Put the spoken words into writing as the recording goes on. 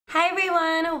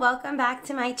everyone, welcome back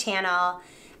to my channel.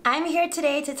 I'm here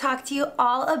today to talk to you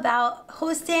all about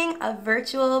hosting a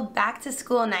virtual back to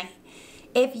school night.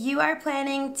 If you are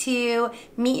planning to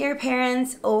meet your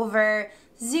parents over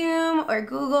Zoom or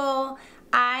Google,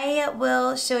 I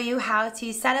will show you how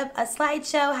to set up a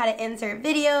slideshow, how to insert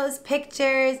videos,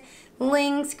 pictures,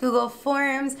 links, Google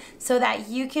Forms, so that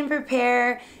you can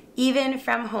prepare even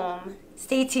from home.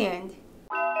 Stay tuned.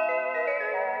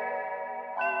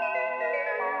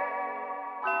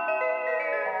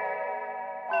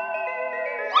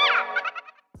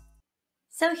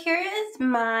 So here is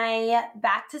my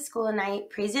back to school night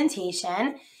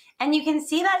presentation, and you can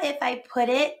see that if I put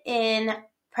it in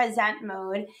present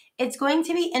mode, it's going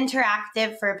to be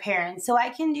interactive for parents. So I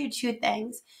can do two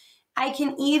things. I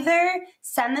can either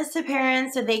send this to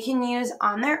parents so they can use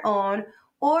on their own,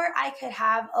 or I could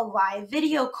have a live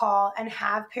video call and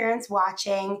have parents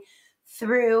watching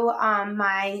through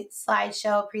my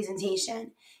slideshow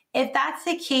presentation. If that's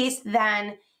the case,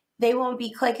 then they won't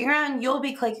be clicking around, you'll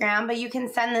be clicking around, but you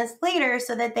can send this later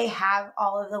so that they have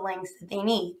all of the links that they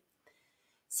need.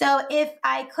 So if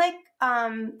I click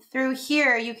through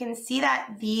here, you can see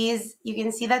that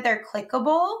they're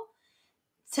clickable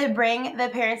to bring the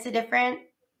parents to different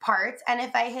parts. And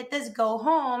if I hit this go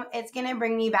home, it's gonna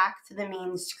bring me back to the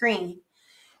main screen.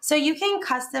 So you can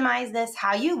customize this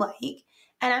how you like.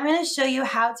 And I'm gonna show you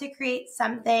how to create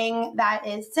something that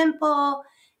is simple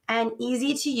and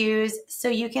easy to use so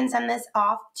you can send this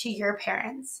off to your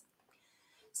parents.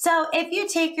 So if you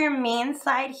take your main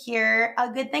slide here,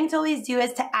 a good thing to always do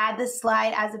is to add the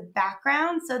slide as a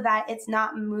background so that it's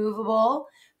not movable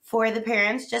for the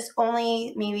parents, just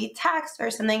only maybe text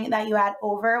or something that you add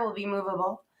over will be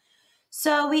movable.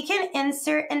 So we can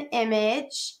insert an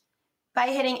image by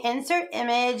hitting insert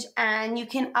image, and you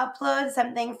can upload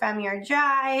something from your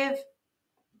drive.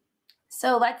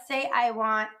 So let's say I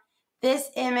want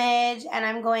this image, and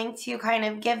I'm going to kind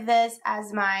of give this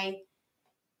as my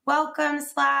welcome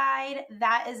slide.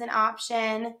 That is an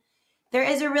option. There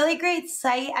is a really great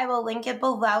site. I will link it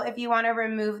below if you want to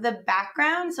remove the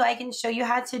background, so I can show you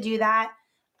how to do that.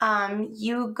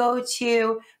 You go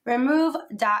to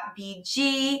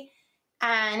remove.bg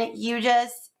and you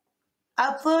just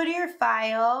upload your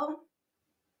file.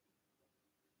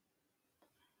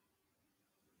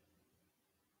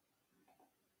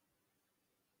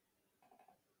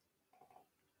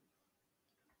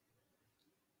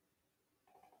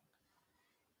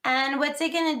 And what's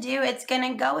it gonna do? It's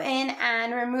gonna go in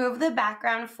and remove the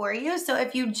background for you. So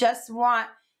if you just want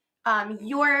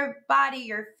your body,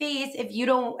 your face, if you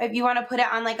want to put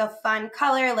it on like a fun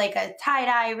color, like a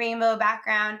tie-dye rainbow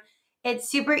background, it's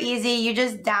super easy. You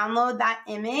just download that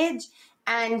image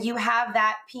and you have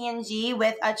that PNG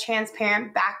with a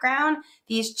transparent background.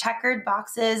 These checkered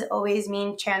boxes always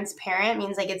mean transparent,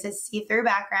 means like it's a see-through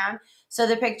background. So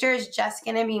the picture is just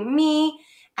gonna be me,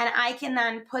 and I can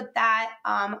then put that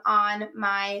on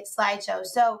my slideshow.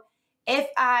 So if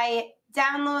I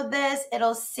download this,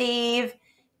 it'll save.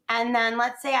 And then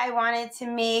let's say I wanted to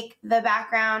make the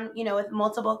background, with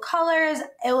multiple colors,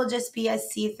 it will just be a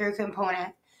see-through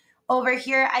component. Over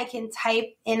here, I can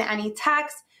type in any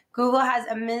text. Google has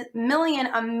a million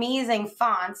amazing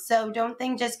fonts. So don't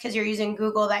think just because you're using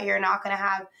Google that you're not gonna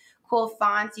have cool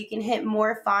fonts. You can hit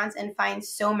more fonts and find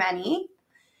so many.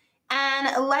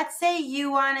 And let's say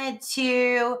you wanted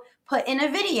to put in a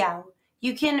video.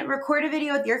 You can record a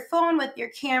video with your phone, with your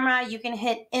camera. You can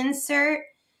hit insert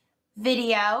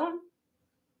video.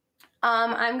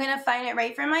 I'm gonna find it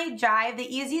right from my drive.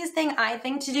 The easiest thing I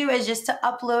think to do is just to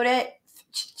upload it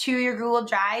to your Google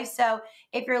Drive. So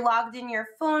if you're logged in your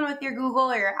phone with your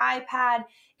Google or your iPad,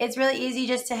 it's really easy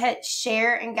just to hit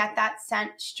share and get that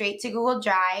sent straight to Google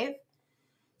Drive.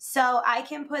 So I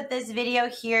can put this video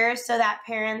here so that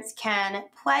parents can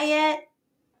play it,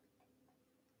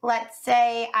 let's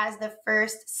say as the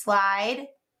first slide.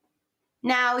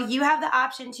 Now you have the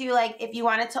option to, like, if you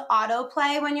wanted to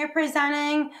autoplay when you're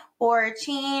presenting or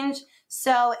change.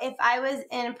 So if I was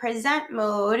in present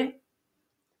mode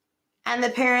and the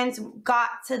parents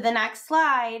got to the next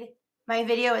slide, my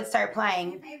video would start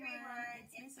playing. Hi everyone,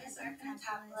 it's Ms.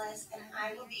 Arpentopoulos, and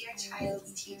I will be your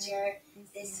child's teacher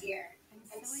this year.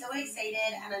 I'm so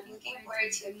excited and I'm looking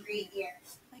forward to a great year.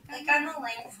 Click on the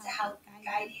links to help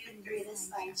guide you through the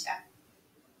slideshow.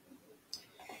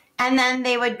 And then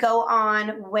they would go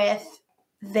on with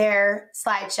their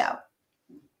slideshow.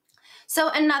 So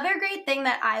another great thing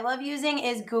that I love using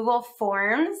is Google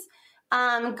Forms.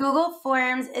 Google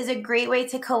Forms is a great way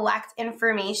to collect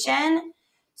information.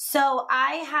 So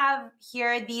I have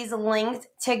here these linked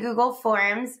to Google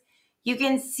Forms. you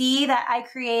can see that I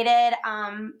created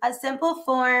a simple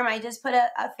form. I just put a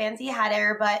fancy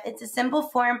header, but it's a simple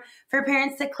form for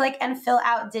parents to click and fill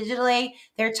out digitally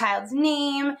their child's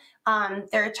name,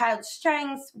 their child's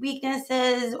strengths,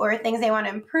 weaknesses, or things they want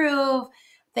to improve,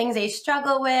 things they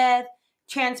struggle with,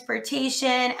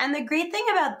 transportation. And the great thing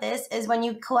about this is when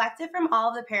you collect it from all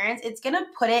of the parents, it's going to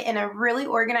put it in a really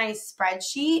organized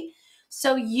spreadsheet.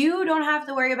 So you don't have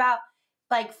to worry about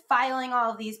like filing all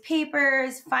of these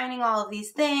papers, finding all of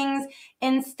these things.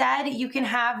 Instead, you can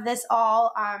have this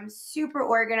all super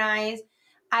organized.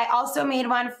 I also made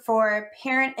one for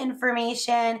parent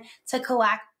information to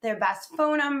collect their best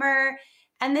phone number.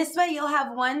 And this way you'll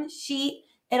have one sheet.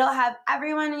 It'll have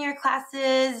everyone in your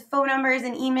classes, phone numbers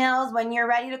and emails. When you're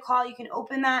ready to call, you can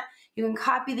open that. You can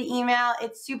copy the email.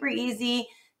 It's super easy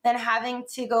than having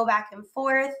to go back and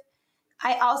forth.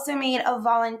 I also made a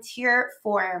volunteer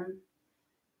form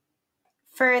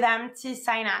for them to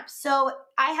sign up. So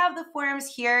I have the forms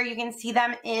here. You can see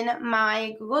them in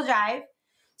my Google Drive.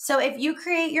 So if you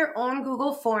create your own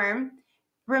Google form,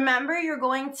 remember you're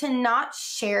going to not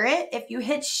share it. If you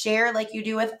hit share like you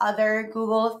do with other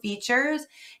Google features,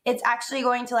 it's actually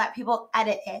going to let people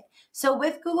edit it. So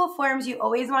with Google Forms, you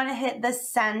always want to hit the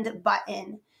send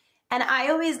button. And I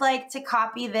always like to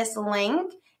copy this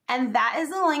link, and that is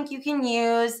the link you can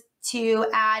use to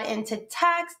add into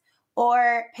text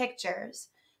or pictures.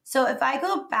 So if I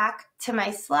go back to my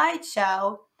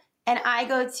slideshow and I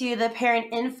go to the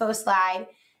parent info slide,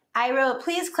 I wrote,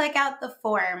 please click out the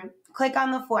form, click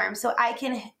on the form. So I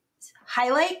can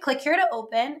highlight, click here to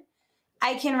open.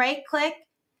 I can right click,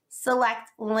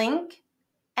 select link,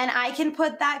 and I can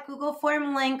put that Google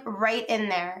form link right in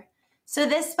there. So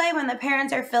this way, when the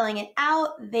parents are filling it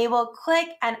out, they will click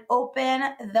and open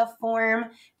the form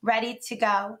ready to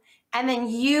go. And then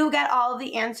you get all of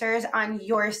the answers on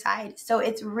your side. So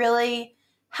it's really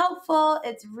helpful.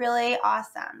 It's really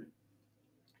awesome.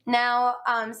 Now,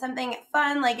 something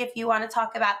fun, like if you want to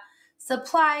talk about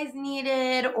supplies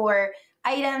needed or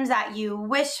items that you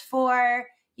wish for,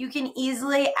 you can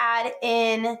easily add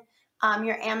in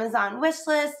your Amazon wish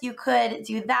list. You could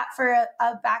do that for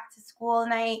a back to school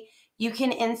night. You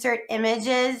can insert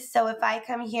images. So if I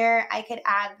come here, I could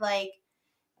add like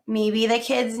maybe the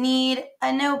kids need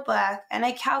a notebook and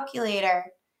a calculator.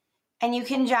 And you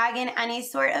can drag in any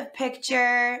sort of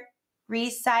picture,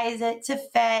 resize it to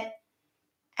fit,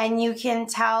 and you can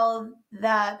tell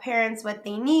the parents what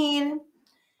they need.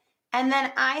 And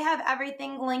then I have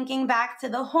everything linking back to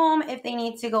the home if they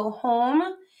need to go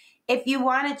home. If you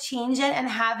want to change it and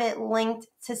have it linked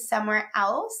to somewhere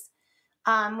else,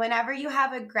 whenever you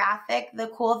have a graphic, the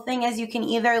cool thing is you can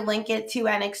either link it to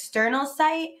an external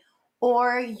site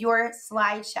or your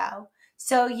slideshow.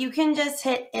 So you can just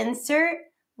hit insert,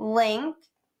 link,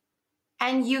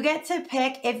 and you get to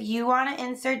pick if you want to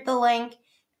insert the link,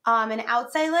 an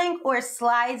outside link or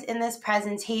slides in this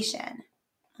presentation.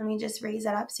 Let me just raise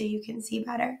it up so you can see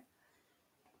better.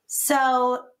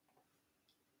 So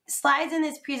slides in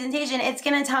this presentation, it's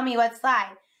going to tell me what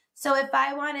slide. So if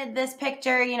I wanted this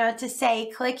picture, to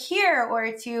say click here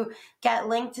or to get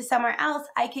linked to somewhere else,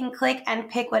 I can click and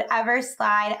pick whatever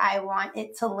slide I want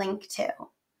it to link to.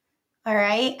 All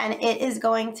right, and it is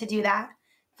going to do that.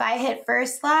 If I hit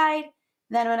first slide,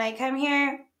 then when I come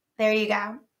here, there you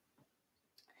go.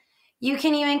 You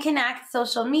can even connect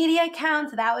social media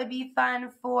accounts. That would be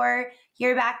fun for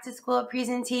your back to school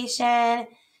presentation,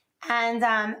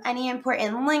 and any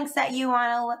important links that you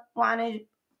want to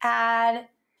add,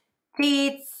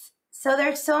 dates. So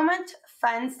there's so much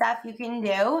fun stuff you can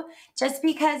do. Just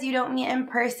because you don't meet in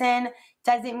person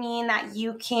doesn't mean that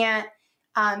you can't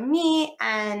meet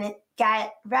and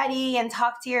get ready and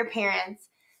talk to your parents.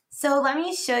 So let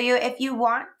me show you, if you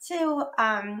want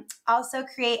to also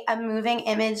create a moving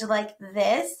image like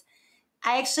this.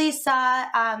 I actually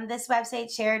saw this website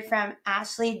shared from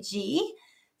Ashley G.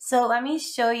 So let me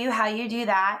show you how you do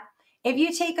that. If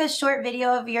you take a short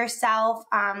video of yourself,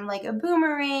 like a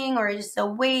boomerang or just a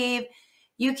wave,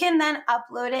 you can then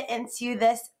upload it into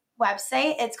this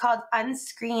website. It's called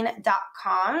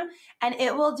unscreen.com, and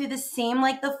it will do the same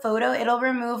like the photo. It'll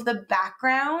remove the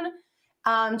background.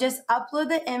 Just upload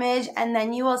the image, and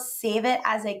then you will save it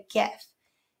as a GIF.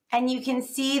 And you can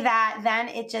see that then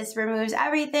it just removes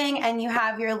everything, and you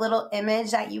have your little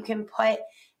image that you can put,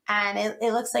 and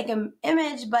it looks like an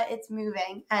image, but it's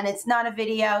moving, and it's not a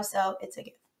video, so it's a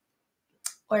GIF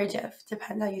or a GIF,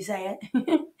 depends how you say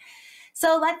it.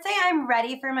 So let's say I'm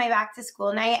ready for my back to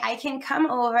school night. I can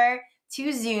come over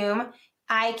to Zoom.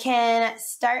 I can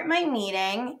start my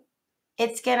meeting.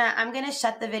 I'm gonna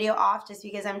shut the video off just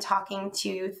because I'm talking to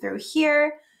you through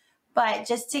here. but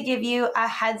just to give you a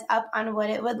heads up on what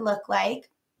it would look like.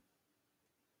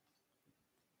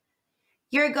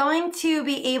 You're going to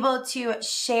be able to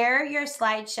share your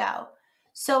slideshow.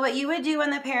 So what you would do when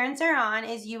the parents are on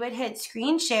is you would hit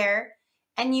screen share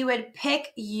and you would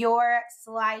pick your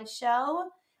slideshow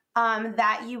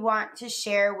that you want to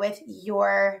share with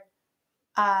your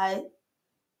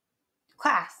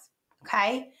class,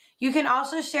 okay? You can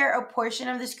also share a portion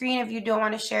of the screen if you don't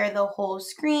want to share the whole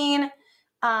screen,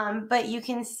 but you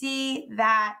can see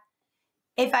that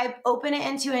if I open it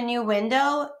into a new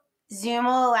window, Zoom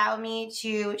will allow me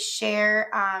to share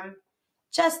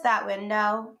just that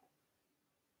window.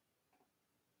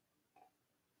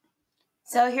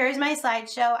 So here's my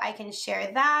slideshow. I can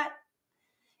share that.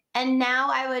 And now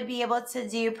I would be able to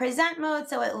do present mode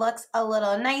so it looks a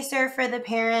little nicer for the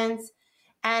parents.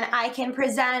 And I can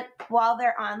present while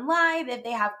they're on live. If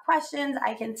they have questions,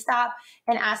 I can stop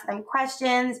and ask them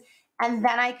questions. And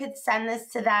then I could send this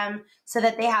to them so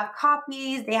that they have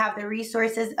copies, they have the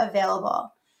resources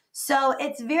available. So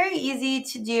it's very easy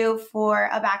to do for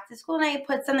a back to school night.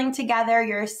 Put something together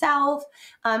yourself.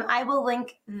 I will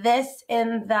link this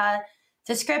in the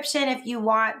description if you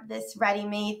want this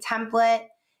ready-made template.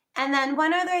 And then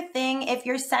one other thing, if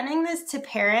you're sending this to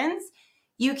parents,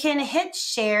 you can hit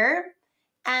share.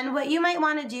 And what you might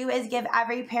want to do is give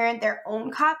every parent their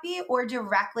own copy or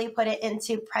directly put it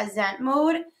into present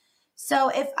mode. So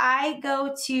if I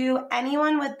go to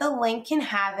anyone with the link can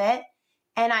have it,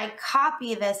 and I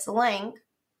copy this link,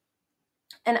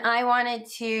 and I wanted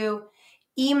to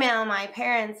email my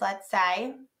parents, let's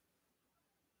say.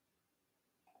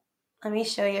 Let me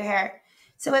show you here.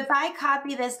 So if I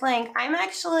copy this link, I'm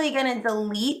actually going to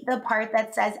delete the part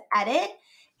that says edit,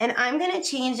 and I'm going to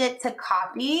change it to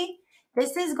copy.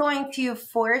 This is going to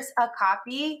force a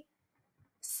copy.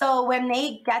 So when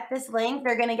they get this link,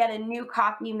 they're going to get a new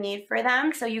copy made for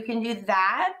them. So you can do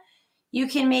that. You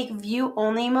can make view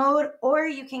only mode, or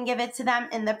you can give it to them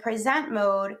in the present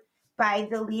mode by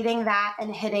deleting that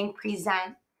and hitting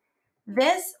present.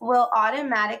 This will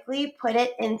automatically put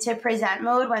it into present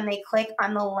mode when they click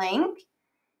on the link,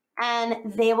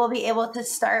 and they will be able to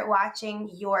start watching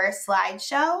your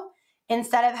slideshow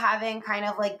instead of having kind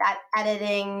of like that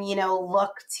editing,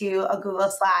 look to a Google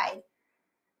slide.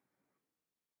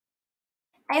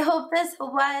 I hope this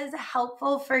was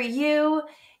helpful for you.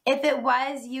 If it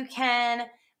was, you can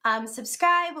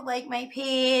subscribe, like my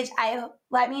page.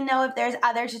 Let me know if there's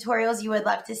other tutorials you would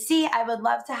love to see. I would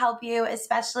love to help you,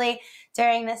 especially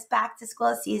during this back to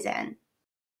school season.